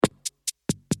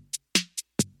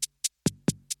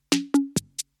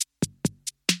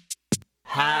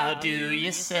How do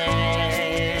you say?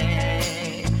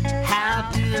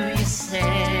 How do you say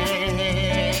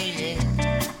it?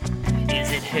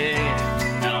 Is it her?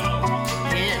 No.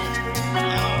 Him?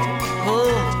 No.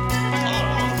 Who?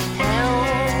 Hell?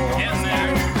 Yes,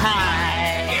 sir.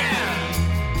 Hi. Yeah.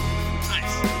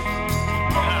 Nice.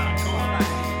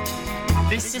 Cool.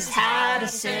 This is How to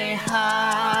Say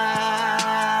Hi.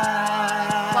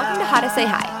 Welcome to How to Say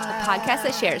Hi, a podcast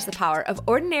that shares the power of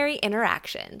ordinary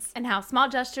interactions. And how small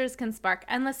gestures can spark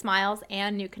endless smiles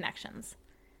and new connections.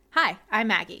 Hi, I'm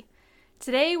Maggie.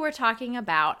 Today we're talking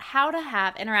about how to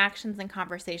have interactions and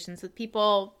conversations with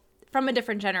people from a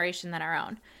different generation than our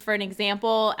own. For an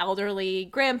example, elderly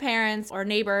grandparents or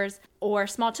neighbors or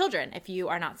small children if you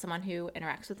are not someone who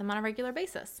interacts with them on a regular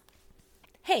basis.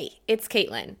 Hey, it's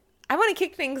Caitlin. I want to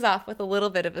kick things off with a little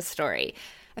bit of a story.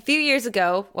 A few years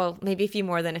ago, well, maybe a few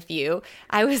more than a few,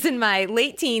 I was in my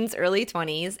late teens, early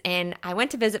 20s, and I went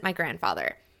to visit my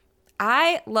grandfather.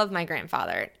 I love my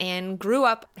grandfather and grew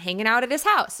up hanging out at his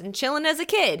house and chilling as a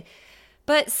kid.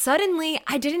 But suddenly,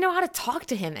 I didn't know how to talk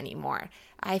to him anymore.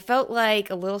 I felt like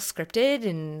a little scripted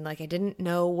and like I didn't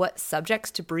know what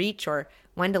subjects to breach or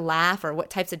when to laugh or what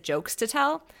types of jokes to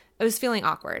tell. I was feeling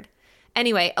awkward.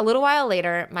 Anyway, a little while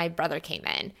later, my brother came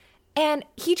in. And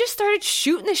he just started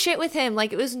shooting the shit with him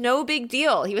like it was no big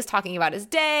deal. He was talking about his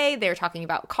day. They were talking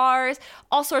about cars,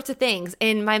 all sorts of things.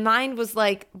 And my mind was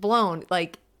like blown.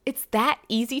 Like, it's that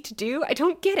easy to do? I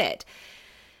don't get it.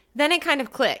 Then it kind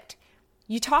of clicked.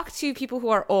 You talk to people who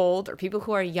are old or people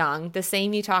who are young the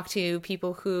same you talk to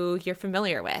people who you're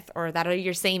familiar with or that are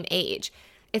your same age.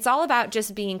 It's all about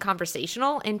just being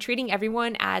conversational and treating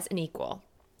everyone as an equal.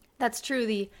 That's true.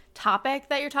 The topic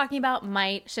that you're talking about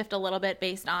might shift a little bit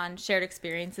based on shared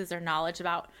experiences or knowledge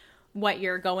about what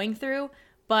you're going through,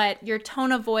 but your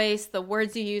tone of voice, the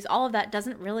words you use, all of that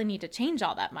doesn't really need to change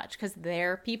all that much because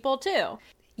they're people too.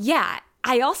 Yeah,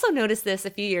 I also noticed this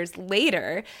a few years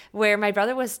later where my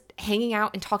brother was hanging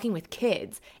out and talking with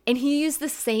kids and he used the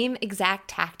same exact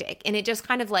tactic, and it just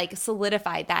kind of like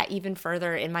solidified that even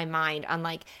further in my mind on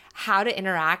like how to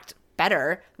interact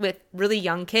better with really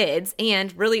young kids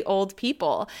and really old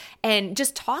people and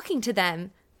just talking to them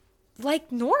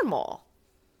like normal.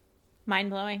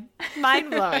 Mind-blowing.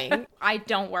 Mind-blowing. I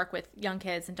don't work with young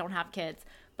kids and don't have kids,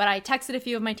 but I texted a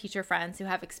few of my teacher friends who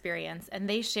have experience and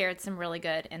they shared some really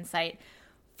good insight.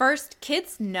 First,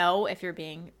 kids know if you're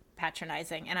being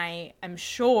patronizing, and I am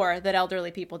sure that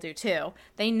elderly people do too.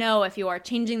 They know if you are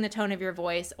changing the tone of your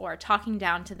voice or talking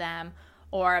down to them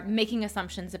or making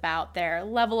assumptions about their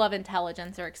level of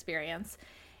intelligence or experience.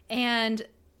 And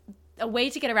a way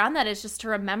to get around that is just to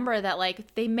remember that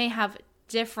like they may have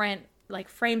different like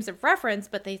frames of reference,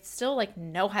 but they still like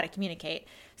know how to communicate.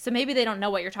 So maybe they don't know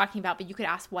what you're talking about, but you could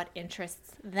ask what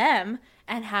interests them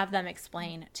and have them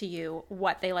explain to you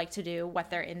what they like to do, what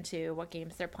they're into, what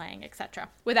games they're playing, etc.,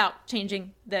 without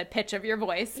changing the pitch of your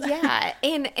voice. Yeah,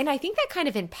 and I think that kind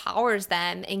of empowers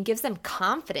them and gives them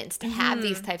confidence to have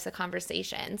these types of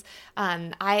conversations.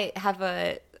 I have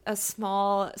a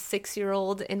small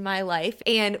 6-year-old in my life,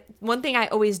 and one thing I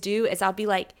always do is I'll be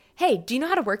like, hey, do you know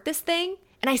how to work this thing?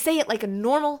 And I say it like a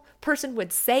normal person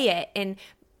would say it, and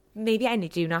maybe I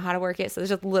do know how to work it, so there's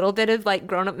a little bit of like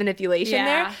grown-up manipulation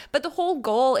there. But the whole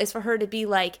goal is for her to be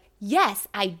like, yes,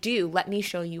 I do. Let me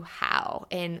show you how,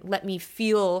 and let me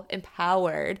feel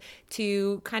empowered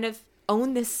to kind of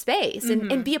own this space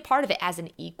and be a part of it as an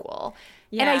equal.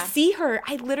 Yeah. And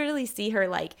I literally see her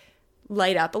like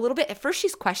light up a little bit. At first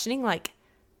she's questioning like,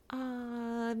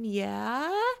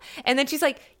 yeah. And then she's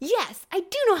like, yes, I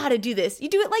do know how to do this. You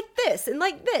do it like this.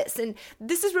 And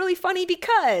this is really funny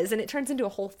because, and it turns into a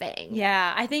whole thing.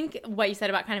 Yeah. I think what you said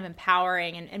about kind of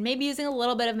empowering and maybe using a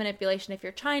little bit of manipulation, if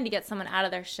you're trying to get someone out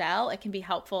of their shell, it can be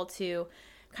helpful to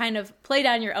kind of play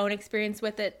down your own experience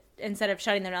with it instead of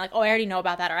shutting them down like, oh, I already know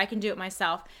about that, or I can do it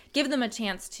myself. Give them a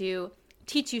chance to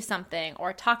teach you something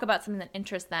or talk about something that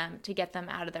interests them to get them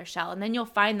out of their shell. And then you'll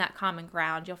find that common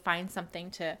ground. You'll find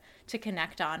something to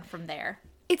connect on from there.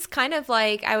 It's kind of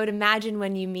like I would imagine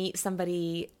when you meet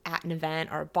somebody at an event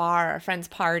or a bar or a friend's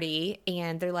party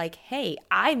and they're like, hey,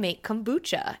 I make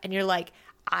kombucha. And you're like,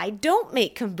 I don't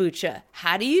make kombucha.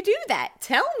 How do you do that?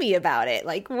 Tell me about it.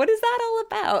 Like, what is that all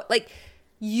about? Like,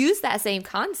 use that same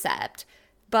concept,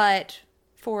 but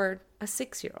for a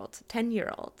 6-year-old,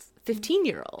 10-year-old,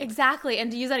 15-year-old. Exactly.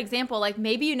 And to use that example, like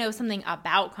maybe you know something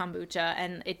about kombucha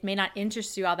and it may not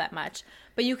interest you all that much,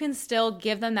 but you can still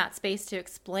give them that space to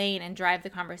explain and drive the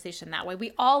conversation that way.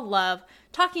 We all love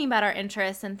talking about our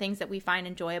interests and things that we find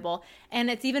enjoyable. And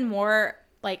it's even more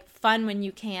like fun when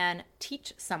you can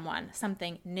teach someone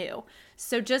something new.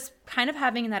 So just kind of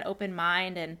having that open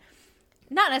mind and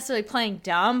not necessarily playing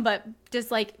dumb, but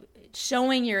just like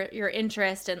showing your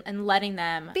interest and letting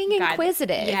them being guide.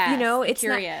 inquisitive. Yes, you know, it's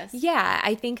curious.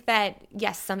 I think that,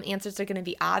 yes, some answers are going to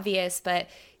be obvious, but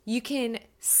you can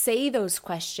say those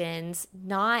questions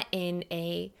not in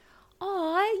a,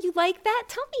 "Aw, you like that?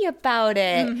 Tell me about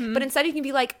it." But instead you can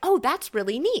be like, "Oh, that's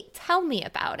really neat. Tell me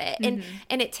about it."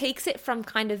 And it takes it from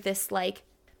kind of this like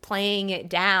playing it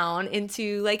down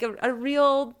into like a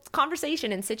real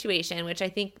conversation and situation, which I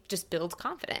think just builds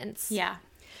confidence. Yeah.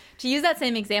 To use that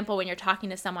same example, when you're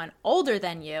talking to someone older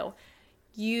than you,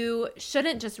 you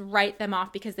shouldn't just write them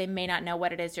off because they may not know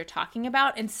what it is you're talking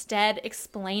about. Instead,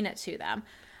 explain it to them.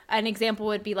 An example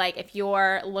would be like if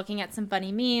you're looking at some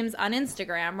funny memes on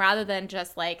Instagram, rather than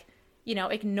just like, you know,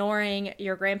 ignoring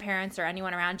your grandparents or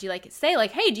anyone around you, like say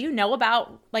like, "Hey, do you know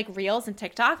about like Reels and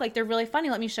TikTok? Like they're really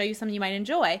funny. Let me show you something you might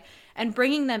enjoy." And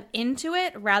bringing them into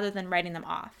it rather than writing them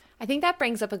off. I think that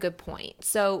brings up a good point.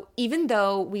 So even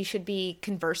though we should be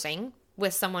conversing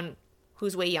with someone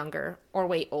who's way younger or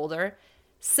way older,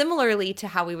 similarly to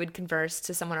how we would converse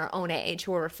to someone our own age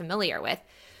who we're familiar with,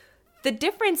 the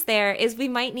difference there is we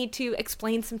might need to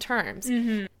explain some terms.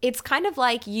 It's kind of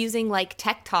like using like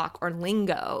tech talk or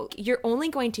lingo. You're only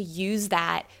going to use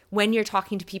that when you're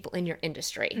talking to people in your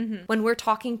industry. When we're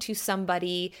talking to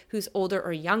somebody who's older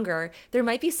or younger, there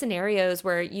might be scenarios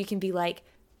where you can be like,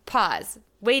 "Pause,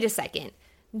 wait a second.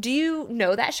 Do you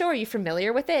know that show? Are you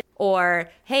familiar with it?" Or,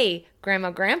 "Hey,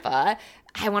 grandma, grandpa,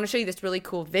 I want to show you this really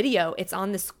cool video. It's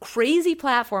on this crazy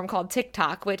platform called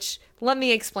TikTok," which let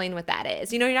me explain what that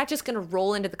is. You know, you're not just going to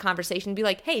roll into the conversation and be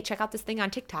like, "Hey, check out this thing on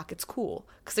TikTok. It's cool."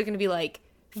 Because they're going to be like,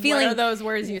 feeling. What are those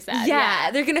words you said? Yeah,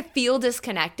 they're going to feel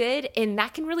disconnected, and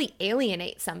that can really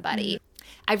alienate somebody.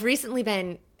 I've recently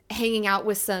been hanging out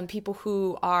with some people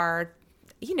who are,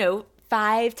 you know,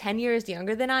 5-10 years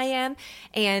younger than I am,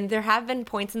 and there have been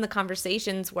points in the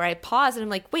conversations where I pause and I'm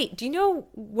like, "Wait, do you know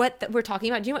what we're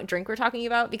talking about? Do you know what drink we're talking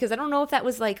about?" Because I don't know if that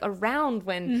was like around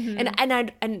when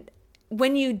and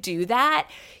when you do that,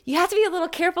 you have to be a little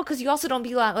careful because you also don't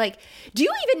be like, "Do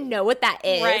you even know what that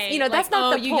is?" Right. You know, like, that's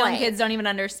not the you point. young kids don't even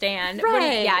understand.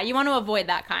 Right. Yeah, you want to avoid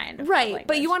that kind of Right. language.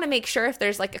 But you want to make sure if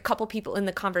there's like a couple people in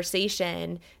the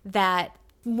conversation that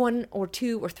 1 or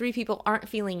 2 or 3 people aren't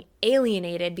feeling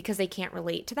alienated because they can't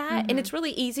relate to that. And it's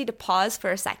really easy to pause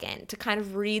for a second to kind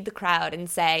of read the crowd and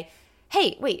say,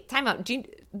 "Hey, wait, time out.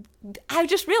 I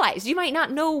just realized you might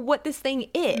not know what this thing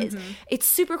is. It's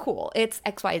super cool. It's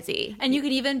XYZ. And you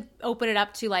could even open it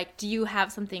up to like, do you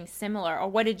have something similar? Or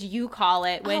what did you call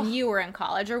it when you were in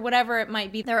college? Or whatever it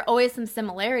might be. There are always some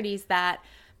similarities that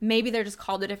maybe they're just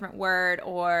called a different word,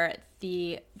 or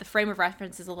the frame of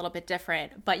reference is a little bit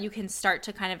different, but you can start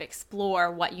to kind of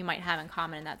explore what you might have in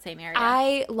common in that same area.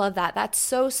 I love that. That's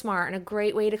so smart and a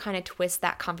great way to kind of twist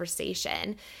that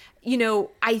conversation. You know,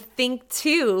 I think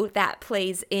too that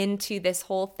plays into this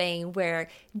whole thing where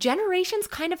generations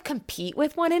kind of compete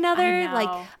with one another. I know.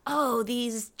 Like, "Oh,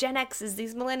 these Gen X's,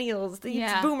 these millennials, these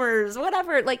Yeah. boomers,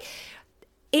 whatever." Like,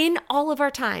 in all of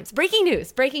our times, breaking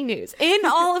news, in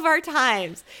all of our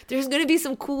times, there's going to be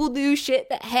some cool new shit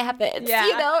that happens,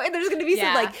 you know, and there's going to be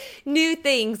some like new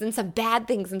things and some bad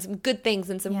things and some good things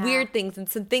and some weird things and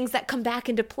some things that come back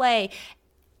into play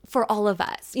for all of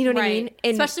us. You know what I mean?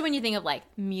 And especially when you think of like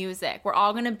music, we're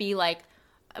all going to be like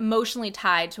emotionally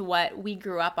tied to what we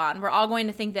grew up on. We're all going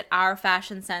to think that our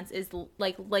fashion sense is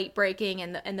like late breaking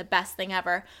and the best thing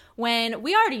ever, when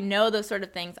we already know those sort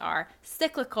of things are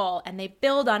cyclical and they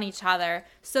build on each other.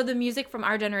 So the music from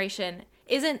our generation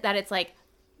isn't that it's like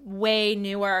way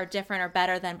newer or different or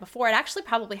better than before. It actually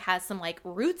probably has some like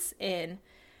roots in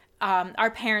our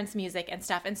parents' music and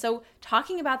stuff. And so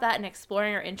talking about that and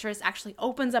exploring our interests actually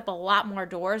opens up a lot more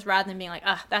doors, rather than being like,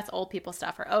 "Ugh, that's old people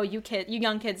stuff," or "Oh, you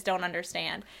young kids don't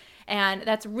understand." And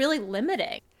that's really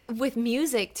limiting. with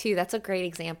music too, that's a great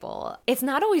example. It's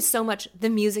not always so much the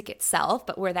music itself,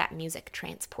 but where that music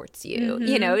transports you,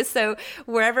 you know? So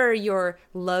wherever your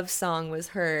love song was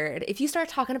heard, if you start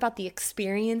talking about the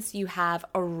experience you have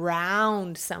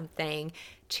around something,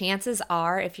 chances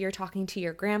are, if you're talking to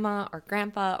your grandma or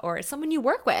grandpa or someone you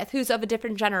work with who's of a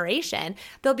different generation,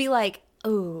 they'll be like,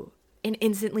 "Oh," and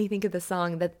instantly think of the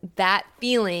song that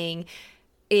feeling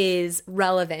is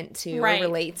relevant to or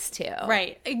relates to.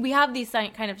 Right. We have these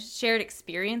kind of shared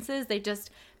experiences. They just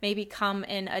maybe come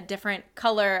in a different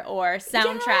color or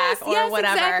soundtrack or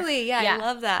whatever. Exactly. Yeah, I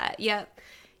love that. Yep.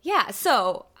 Yeah.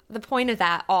 So the point of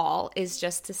that all is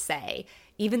just to say,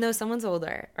 even though someone's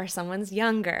older or someone's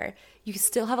younger, you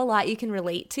still have a lot you can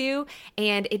relate to,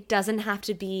 and it doesn't have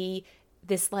to be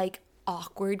this like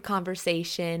awkward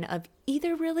conversation of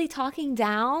either really talking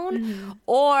down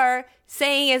or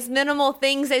saying as minimal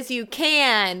things as you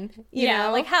can. You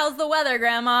know? like, how's the weather,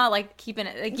 Grandma? Like, keeping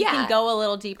it, like, you can go a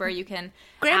little deeper. You can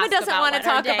Grandma ask doesn't about want to what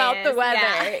her talk day about the is. weather.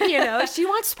 Yeah. You know, she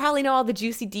wants to probably know all the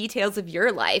juicy details of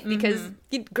your life because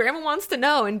Grandma wants to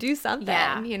know and do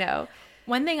something, you know.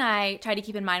 One thing I try to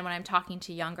keep in mind when I'm talking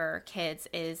to younger kids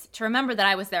is to remember that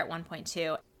I was there at one point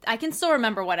too. I can still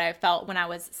remember what I felt when I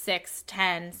was 6,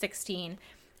 10, 16.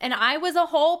 And I was a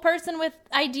whole person with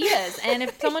ideas. And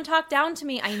if someone talked down to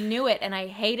me, I knew it and I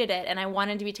hated it and I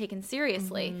wanted to be taken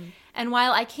seriously. And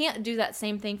while I can't do that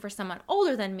same thing for someone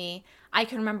older than me, I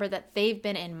can remember that they've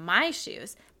been in my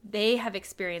shoes. They have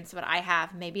experienced what I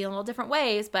have, maybe in a little different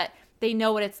ways, but they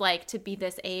know what it's like to be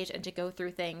this age and to go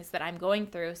through things that I'm going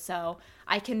through. So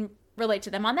I can relate to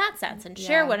them on that sense and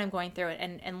share what I'm going through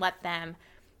and let them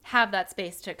have that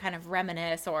space to kind of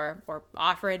reminisce or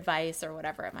offer advice or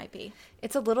whatever it might be.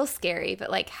 It's a little scary, but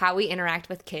like how we interact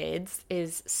with kids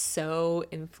is so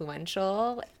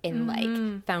influential and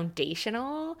like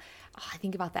foundational. Oh, I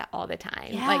think about that all the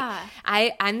time. Yeah.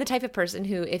 Like I'm the type of person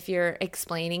who, if you're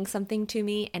explaining something to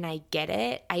me and I get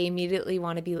it, I immediately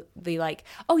want to be like,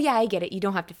 oh yeah, I get it. You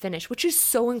don't have to finish, which is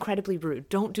so incredibly rude.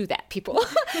 Don't do that, people.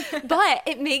 But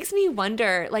it makes me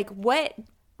wonder, like, what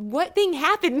thing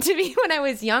happened to me when I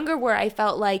was younger where I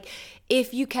felt like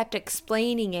if you kept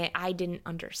explaining it, I didn't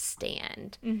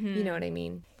understand. You know what I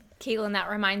mean? Caitlin, that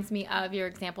reminds me of your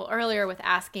example earlier with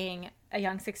asking a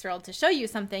young 6-year-old to show you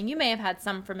something. You may have had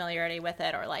some familiarity with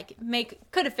it or like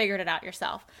could have figured it out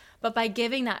yourself. But by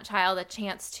giving that child a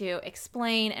chance to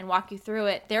explain and walk you through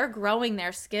it, they're growing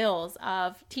their skills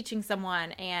of teaching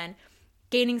someone and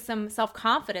gaining some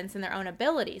self-confidence in their own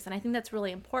abilities. And I think that's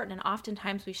really important. And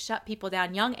oftentimes we shut people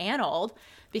down, young and old,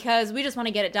 because we just want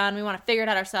to get it done. We want to figure it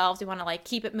out ourselves. We want to like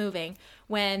keep it moving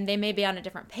when they may be on a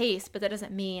different pace, but that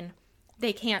doesn't mean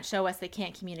they can't show us, they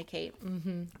can't communicate.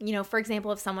 You know, for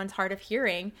example, if someone's hard of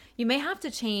hearing, you may have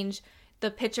to change the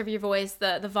pitch of your voice,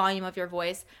 the volume of your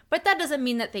voice, but that doesn't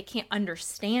mean that they can't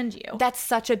understand you. That's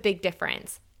such a big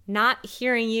difference. Not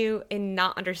hearing you and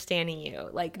not understanding you.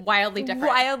 Like Wildly different.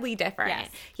 Wildly different. Yes.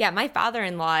 Yeah, my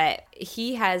father-in-law,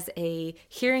 he has a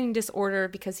hearing disorder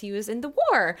because he was in the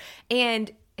war.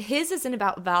 And his isn't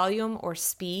about volume or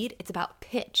speed, it's about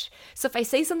pitch. So if I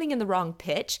say something in the wrong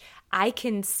pitch, I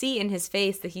can see in his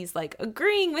face that he's like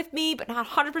agreeing with me, but not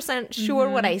 100% sure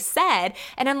what I said.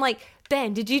 And I'm like,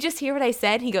 Ben, did you just hear what I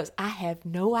said? He goes, I have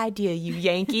no idea, you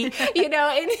Yankee. You know,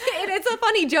 and it's a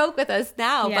funny joke with us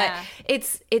now, but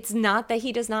it's not that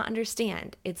he does not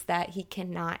understand. It's that he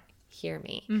cannot hear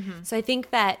me. So I think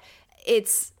that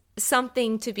it's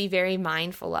something to be very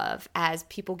mindful of as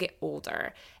people get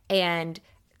older. And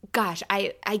gosh,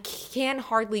 I can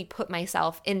hardly put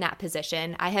myself in that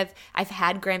position. I've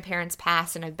had grandparents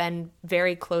pass and I've been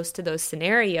very close to those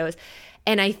scenarios.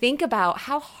 And I think about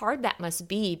how hard that must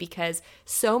be because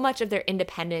so much of their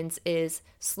independence is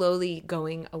slowly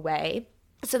going away.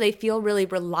 So they feel really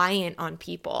reliant on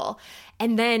people.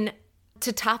 And then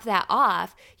to top that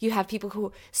off, you have people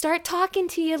who start talking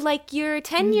to you like you're a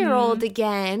 10-year-old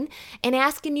again and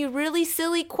asking you really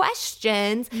silly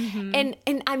questions. And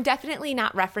I'm definitely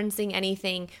not referencing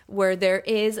anything where there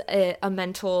is a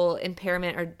mental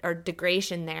impairment or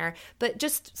degradation there, but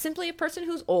just simply a person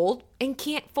who's old and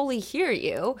can't fully hear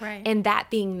you, right. And that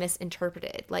being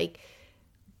misinterpreted. Like,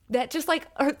 that just like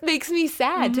makes me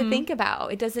sad to think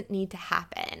about. It doesn't need to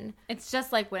happen. It's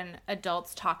just like when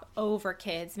adults talk over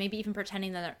kids, maybe even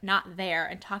pretending that they're not there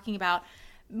and talking about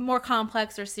more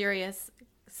complex or serious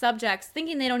subjects,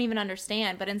 thinking they don't even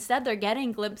understand, but instead they're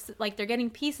getting glimpses, like they're getting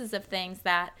pieces of things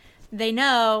that they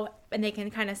know and they can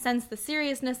kind of sense the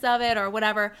seriousness of it or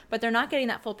whatever, but they're not getting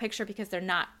that full picture because they're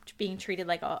not being treated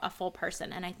like a full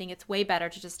person. And I think it's way better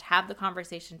to just have the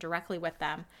conversation directly with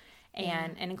them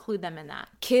and include them in that.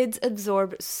 Kids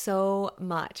absorb so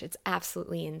much. It's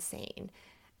absolutely insane.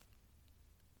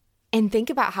 And think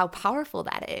about how powerful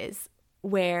that is,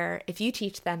 where if you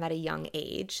teach them at a young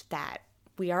age that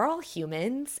we are all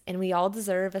humans and we all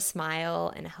deserve a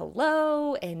smile and a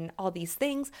hello and all these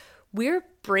things, we're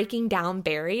breaking down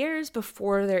barriers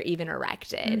before they're even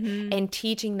erected and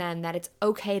teaching them that it's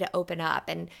okay to open up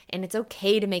and it's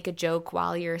okay to make a joke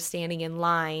while you're standing in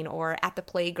line or at the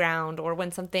playground or when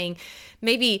something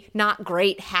maybe not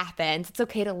great happens. It's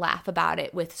okay to laugh about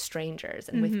it with strangers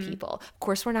and with people. Of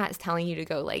course, we're not telling you to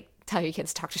go like tell your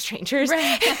kids to talk to strangers.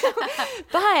 Right.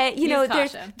 But, you know,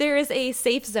 there is a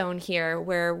safe zone here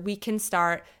where we can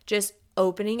start just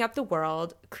opening up the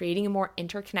world, creating a more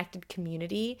interconnected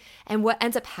community. And what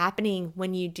ends up happening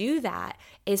when you do that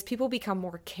is people become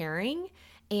more caring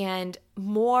and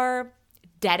more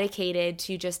dedicated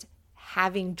to just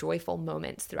having joyful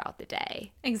moments throughout the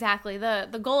day. Exactly.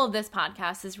 The goal of this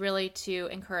podcast is really to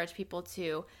encourage people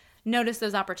to notice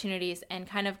those opportunities and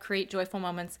kind of create joyful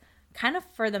moments kind of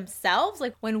for themselves.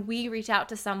 Like when we reach out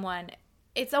to someone,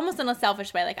 it's almost in a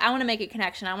selfish way. Like I want to make a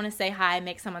connection. I want to say hi,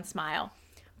 make someone smile.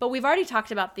 But we've already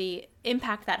talked about the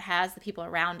impact that has the people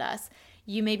around us.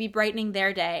 You may be brightening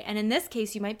their day. And in this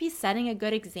case, you might be setting a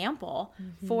good example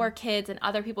for kids and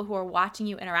other people who are watching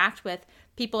you interact with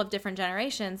people of different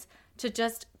generations to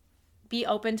just be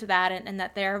open to that and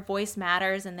that their voice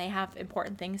matters and they have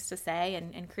important things to say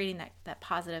and creating that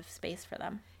positive space for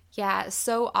them. Yeah,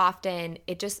 so often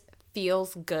it just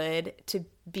feels good to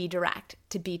be direct,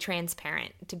 to be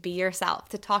transparent, to be yourself,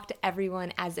 to talk to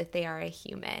everyone as if they are a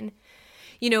human.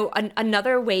 You know,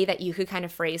 another way that you could kind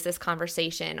of phrase this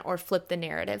conversation or flip the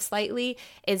narrative slightly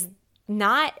is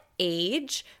not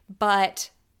age,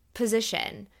 but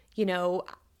position. You know,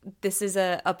 this is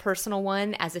a personal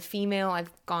one. As a female, I've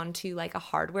gone to like a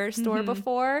hardware store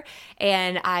before,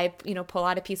 and I, pull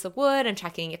out a piece of wood and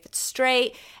checking if it's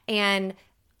straight, and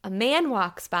a man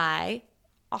walks by,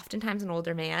 oftentimes an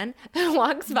older man,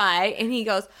 walks by, and he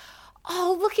goes,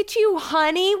 "Oh, look at you,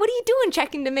 honey. What are you doing,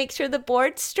 checking to make sure the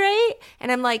board's straight?"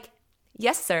 And I'm like,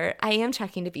 "Yes, sir. I am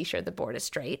checking to be sure the board is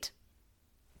straight."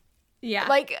 Yeah.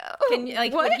 Like,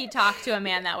 would he talk to a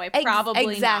man that way?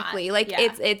 Probably exactly. not. Like, Yeah.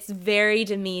 it's very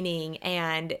demeaning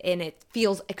and it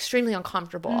feels extremely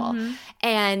uncomfortable.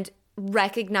 And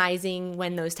recognizing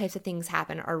when those types of things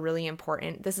happen are really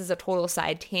important. This is a total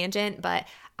side tangent, but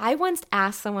I once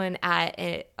asked someone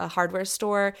at a hardware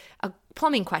store a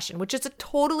plumbing question, which is a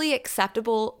totally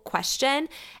acceptable question.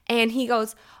 And he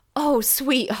goes, "Oh,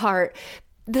 sweetheart,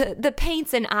 the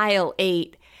paint's in aisle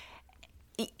 8.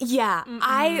 Yeah,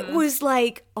 I was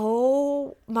like,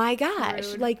 oh my gosh,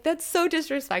 Rude. like that's so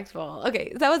disrespectful.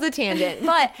 Okay, that was a tangent.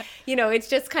 But, it's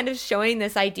just kind of showing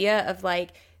this idea of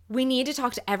like, we need to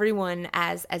talk to everyone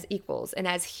as equals and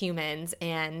as humans.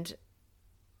 And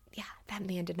yeah, that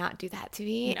man did not do that to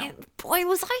me. No. And boy,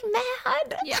 was I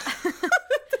mad. Yeah.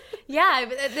 Yeah,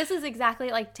 but this is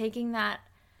exactly like taking that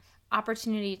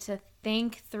opportunity to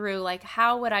think through, like,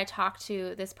 how would I talk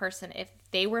to this person if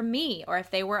they were me or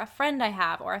if they were a friend I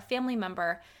have or a family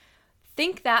member?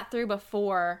 Think that through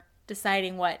before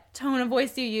deciding what tone of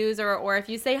voice you use or if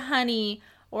you say honey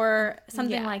or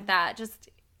something like that. Just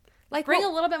Like, bring a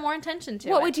little bit more intention to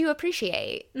it. what would you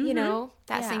appreciate? That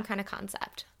Yeah. same kind of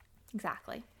concept.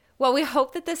 Exactly. Well, we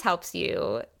hope that this helps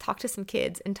you talk to some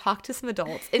kids and talk to some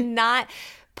adults and not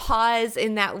pause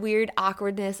in that weird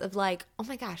awkwardness of like, oh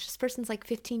my gosh, this person's like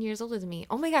 15 years older than me.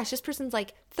 Oh my gosh, this person's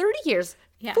like 30 years,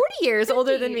 40 years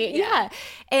older than me. Yeah.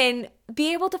 And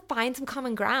be able to find some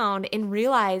common ground and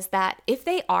realize that if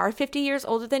they are 50 years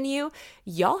older than you,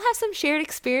 y'all have some shared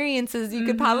experiences you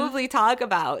could probably talk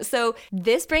about. So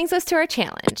this brings us to our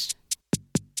challenge.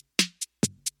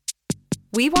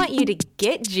 We want you to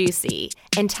get juicy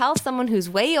and tell someone who's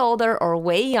way older or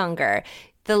way younger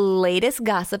the latest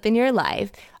gossip in your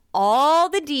life, all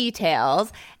the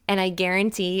details, and I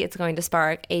guarantee it's going to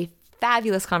spark a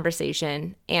fabulous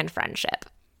conversation and friendship.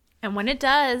 And when it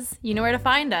does, you know where to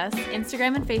find us.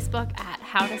 Instagram and Facebook at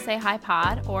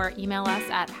howtosayhipod or email us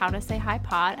at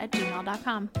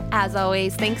howtosayhipod@gmail.com. As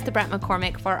always, thanks to Brent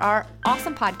McCormick for our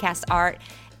awesome podcast art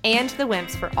and to the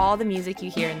Wimps for all the music you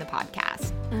hear in the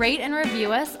podcast. Rate and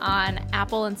review us on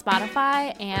Apple and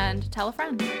Spotify and tell a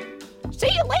friend. See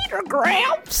you later,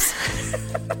 Gramps!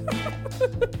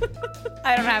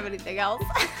 I don't have anything else.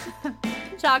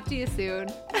 Talk to you soon.